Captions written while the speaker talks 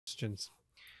questions.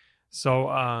 So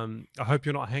I hope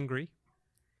you're not hangry.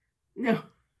 No.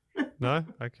 No?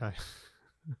 Okay.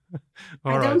 I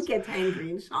All right. don't get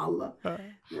angry, inshallah. No,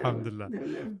 Alhamdulillah.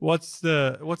 no. What's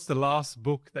the last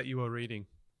book that you were reading?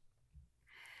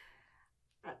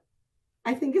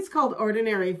 I think it's called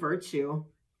Ordinary Virtue.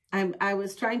 I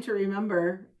was trying to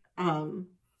remember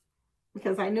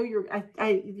because I knew you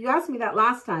asked me that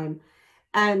last time,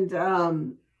 and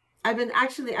I've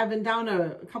been down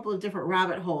a couple of different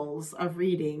rabbit holes of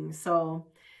reading. So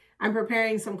I'm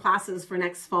preparing some classes for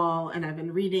next fall, and I've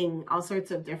been reading all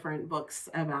sorts of different books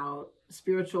about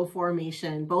spiritual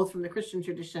formation, both from the Christian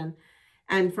tradition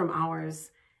and from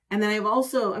ours. And then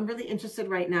I'm really interested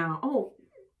right now. Oh,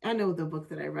 I know the book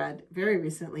that I read very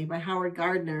recently by Howard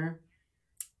Gardner.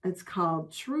 It's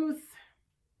called Truth.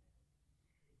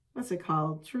 What's it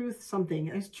called? Truth something.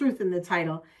 There's truth in the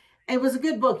title. It was a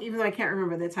good book, even though I can't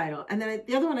remember the title. And then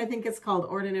the other one, I think it's called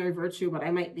Ordinary Virtue, but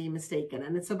I might be mistaken.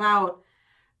 And it's about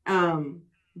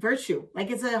virtue.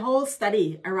 Like, it's a whole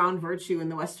study around virtue in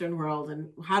the Western world, and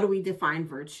how do we define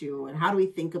virtue, and how do we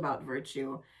think about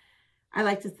virtue. I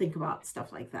like to think about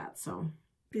stuff like that. So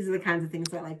these are the kinds of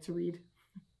things I like to read.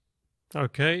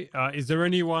 Okay. Is there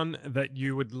anyone that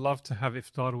you would love to have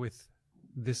iftar with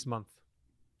this month?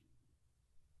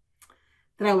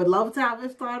 That I would love to have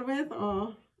iftar with?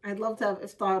 Oh, I'd love to have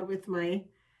iftar with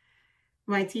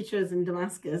my teachers in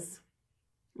Damascus,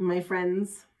 my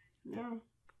friends. Yeah.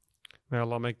 May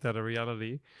Allah make that a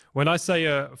reality. When I say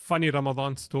a funny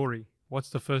Ramadan story, what's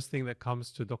the first thing that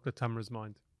comes to Dr. Tamara's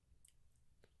mind?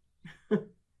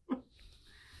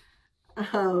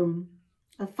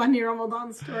 A funny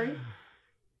Ramadan story?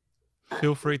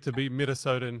 Feel free to be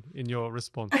Minnesotan in your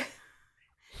response.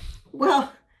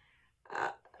 Well,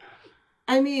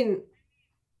 I mean,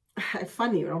 a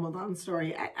funny Ramadan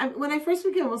story. When I first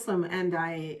became Muslim, and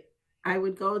I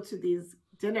would go to these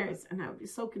dinners, and I would be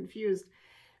so confused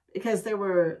because I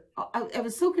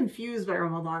was so confused by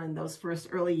Ramadan in those first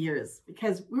early years,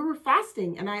 because we were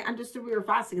fasting, and I understood we were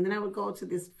fasting, and then I would go to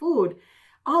this food,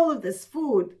 all of this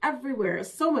food everywhere,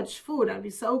 so much food. I'd be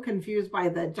so confused by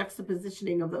the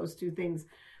juxtapositioning of those two things.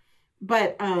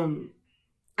 But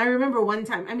I remember one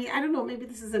time, I mean, I don't know, maybe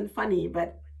this isn't funny,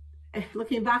 but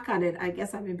looking back on it, I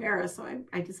guess I'm embarrassed, so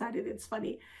I decided it's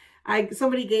funny.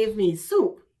 Somebody gave me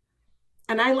soup,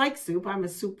 and I like soup. I'm a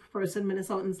soup person.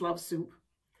 Minnesotans love soup.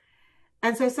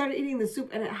 And so I started eating the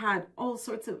soup, and it had all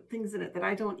sorts of things in it that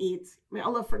I don't eat. May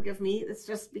Allah forgive me. It's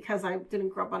just because I didn't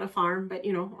grow up on a farm, but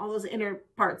you know, all those inner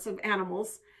parts of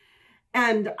animals.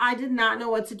 And I did not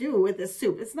know what to do with this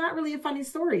soup. It's not really a funny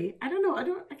story. I don't know.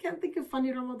 I can't think of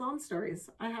funny Ramadan stories.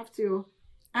 I have to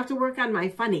work on my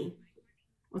funny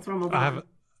with Ramadan.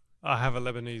 I have a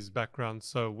Lebanese background,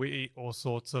 so we eat all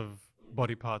sorts of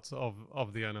body parts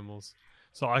of the animals.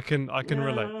 So I can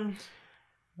relate.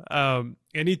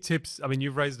 Any tips? I mean,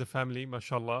 you've raised a family,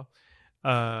 mashallah.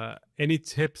 Any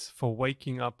tips for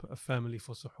waking up a family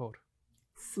for suhoor?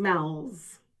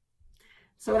 Smells.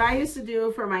 So what I used to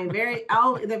do for my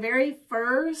the very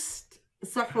first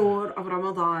suhoor of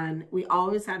Ramadan, we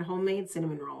always had homemade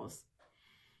cinnamon rolls,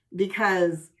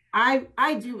 because I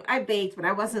baked, but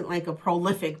I wasn't like a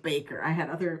prolific baker. I had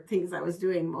other things I was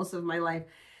doing most of my life.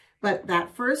 But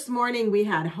that first morning we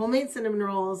had homemade cinnamon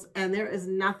rolls, and there is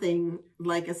nothing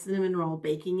like a cinnamon roll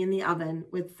baking in the oven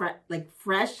with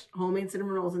fresh homemade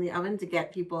cinnamon rolls in the oven to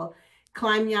get people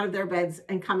climbing out of their beds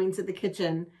and coming to the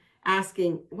kitchen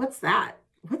asking, "What's that?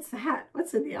 What's that?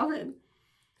 What's in the oven?"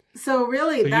 So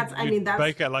really, that's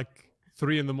bake at like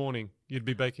 3 a.m. You'd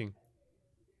be baking.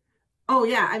 Oh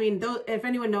yeah, I mean, if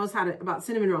anyone knows about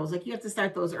cinnamon rolls, like, you have to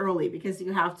start those early, because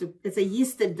you have to. It's a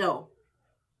yeasted dough.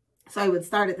 So I would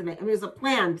start at the night. I mean, it was a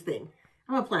planned thing.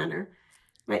 I'm a planner.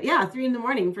 But yeah, 3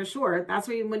 a.m. for sure. That's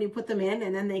when you put them in,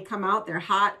 and then they come out, they're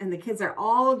hot, and the kids are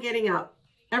all getting up.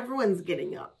 Everyone's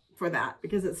getting up for that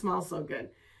because it smells so good.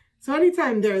 So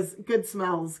anytime there's good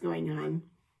smells going on,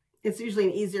 it's usually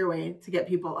an easier way to get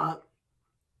people up.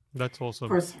 That's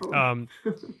awesome.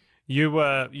 You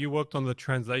worked on the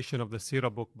translation of the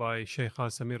Sirah book by Sheikha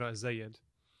Samira Zayed.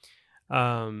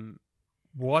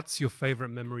 What's your favorite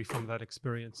memory from that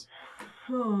experience?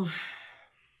 Oh.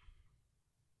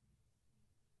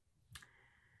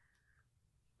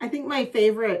 I think my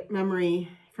favorite memory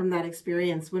from that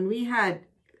experience,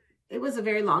 it was a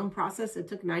very long process. It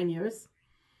took 9 years.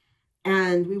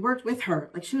 And we worked with her.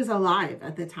 Like, she was alive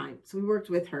at the time. So we worked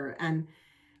with her, and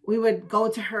we would go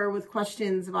to her with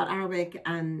questions about Arabic,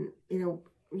 and, you know,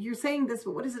 you're saying this,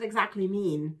 but what does it exactly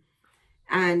mean?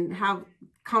 And have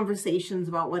conversations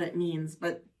about what it means.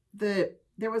 But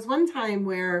there was one time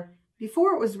where,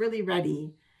 before it was really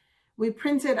ready, we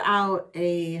printed out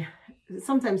a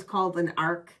sometimes called an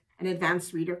ARC, an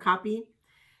advanced reader copy.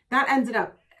 That ended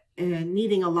up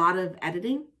needing a lot of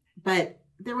editing, but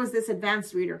there was this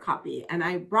advanced reader copy, and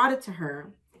I brought it to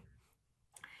her,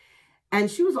 and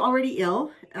she was already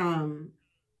ill,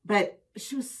 but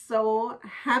she was so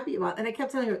happy about it. And I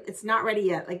kept telling her, it's not ready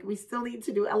yet. Like, we still need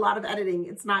to do a lot of editing.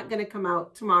 It's not going to come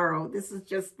out tomorrow. This is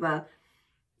just the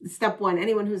step one.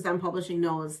 Anyone who's done publishing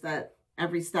knows that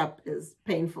every step is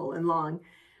painful and long.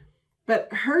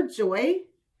 But her joy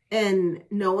in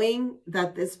knowing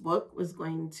that this book was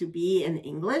going to be in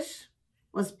English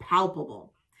was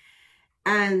palpable.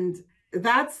 And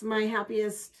that's my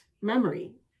happiest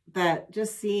memory, that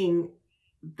just seeing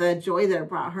the joy that it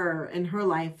brought her in her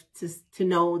life to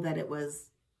know that it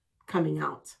was coming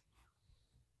out.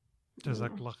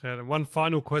 Jazakallah khair. And one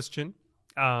final question.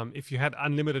 If you had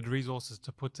unlimited resources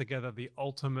to put together the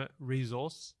ultimate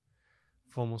resource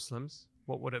for Muslims,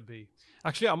 what would it be?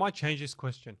 Actually, I might change this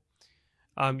question.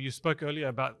 You spoke earlier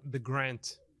about the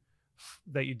grant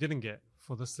that you didn't get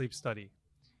for the sleep study.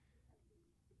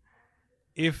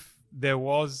 If there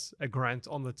was a grant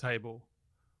on the table,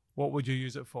 what would you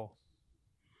use it for?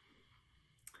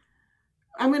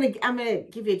 I'm gonna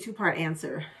give you a two-part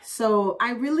answer. So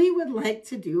I really would like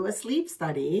to do a sleep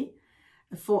study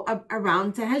for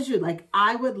around tahajjud. Like,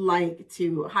 I would like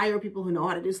to hire people who know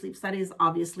how to do sleep studies.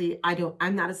 Obviously,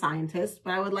 I'm not a scientist,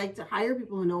 but I would like to hire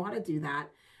people who know how to do that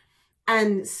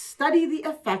and study the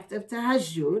effect of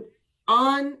tahajjud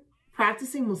on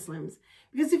practicing Muslims.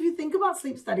 Because if you think about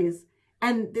sleep studies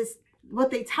and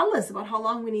what they tell us about how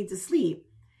long we need to sleep,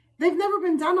 they've never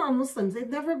been done on Muslims. They've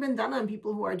never been done on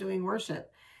people who are doing worship.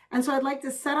 And so I'd like to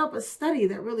set up a study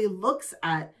that really looks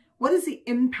at what is the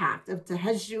impact of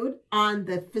tahajjud on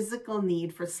the physical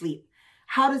need for sleep.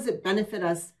 How does it benefit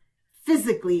us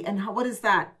physically? And what is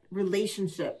that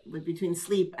relationship between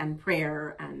sleep and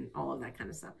prayer and all of that kind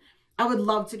of stuff? I would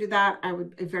love to do that. I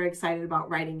would be very excited about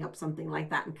writing up something like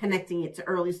that and connecting it to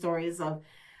early stories of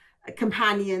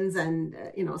companions and,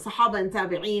 Sahaba and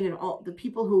Tabi'een and all the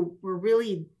people who were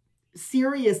really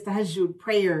serious tahajjud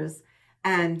prayers,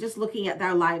 and just looking at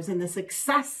their lives and the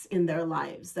success in their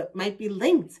lives that might be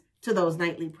linked to those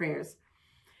nightly prayers.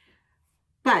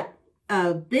 But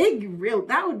a big,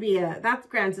 that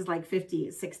grant is like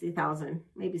 50, 60,000,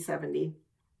 maybe 70.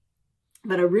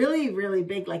 But a really, really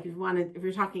big, like if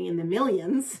you're talking in the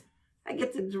millions,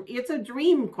 it's a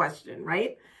dream question,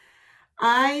 right?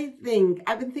 I've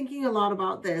been thinking a lot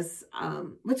about this.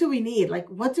 What do we need? Like,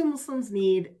 what do Muslims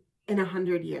need in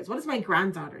 100 years? What does my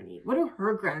granddaughter need? What do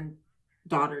her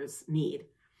granddaughters need?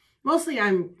 Mostly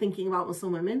I'm thinking about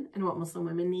Muslim women and what Muslim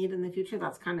women need in the future.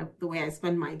 That's kind of the way I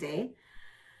spend my day.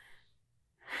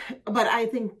 But I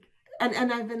think,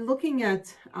 and I've been looking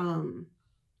at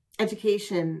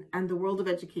education and the world of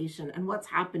education and what's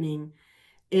happening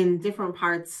in different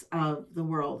parts of the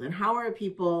world, and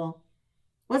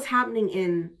what's happening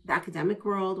in the academic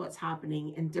world, what's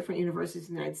happening in different universities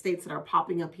in the United States that are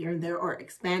popping up here and there or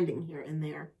expanding here and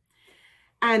there.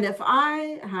 And if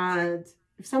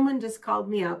someone just called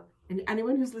me up, and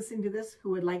anyone who's listening to this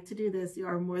who would like to do this, you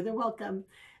are more than welcome,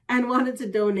 and wanted to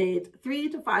donate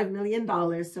 $3 to $5 million to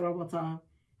Rabata,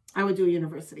 I would do a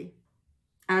university.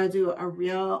 I would do a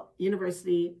real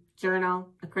university, journal,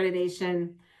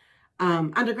 accreditation,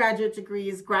 undergraduate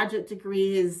degrees, graduate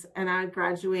degrees, and I'd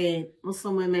graduate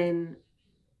Muslim women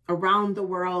around the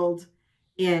world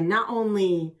in not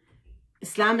only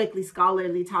Islamically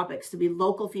scholarly topics to be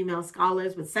local female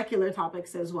scholars, but secular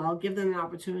topics as well. Give them an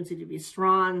opportunity to be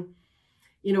strong.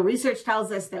 Research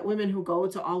tells us that women who go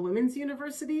to all women's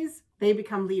universities, they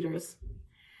become leaders.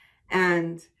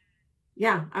 And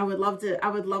yeah, I would love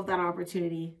that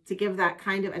opportunity to give that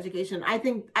kind of education. I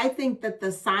think that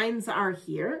the signs are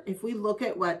here. If we look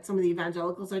at what some of the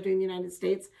evangelicals are doing in the United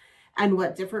States and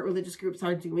what different religious groups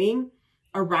are doing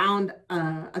around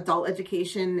adult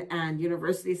education and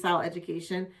university style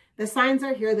education, the signs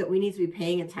are here that we need to be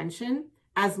paying attention.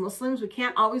 As Muslims, we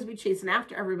can't always be chasing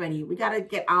after everybody. We got to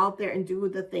get out there and do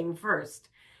the thing first.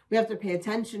 We have to pay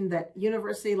attention that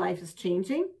university life is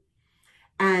changing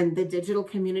and the digital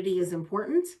community is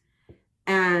important.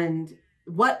 And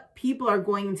what people are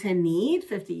going to need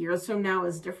 50 years from now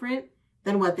is different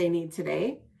than what they need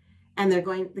today. And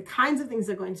the kinds of things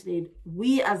they're going to need,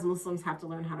 we as Muslims have to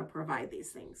learn how to provide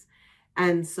these things.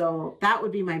 And so that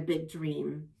would be my big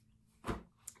dream.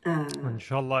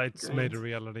 Inshallah, it's made a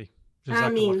reality.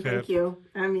 Ameen. Thank you.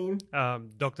 Ameen.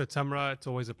 Dr. Tamara, it's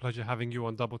always a pleasure having you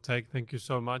on DoubleTake. Thank you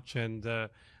so much. And I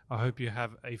hope you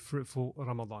have a fruitful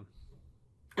Ramadan.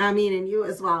 Ameen. And you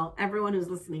as well. Everyone who's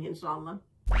listening, inshallah.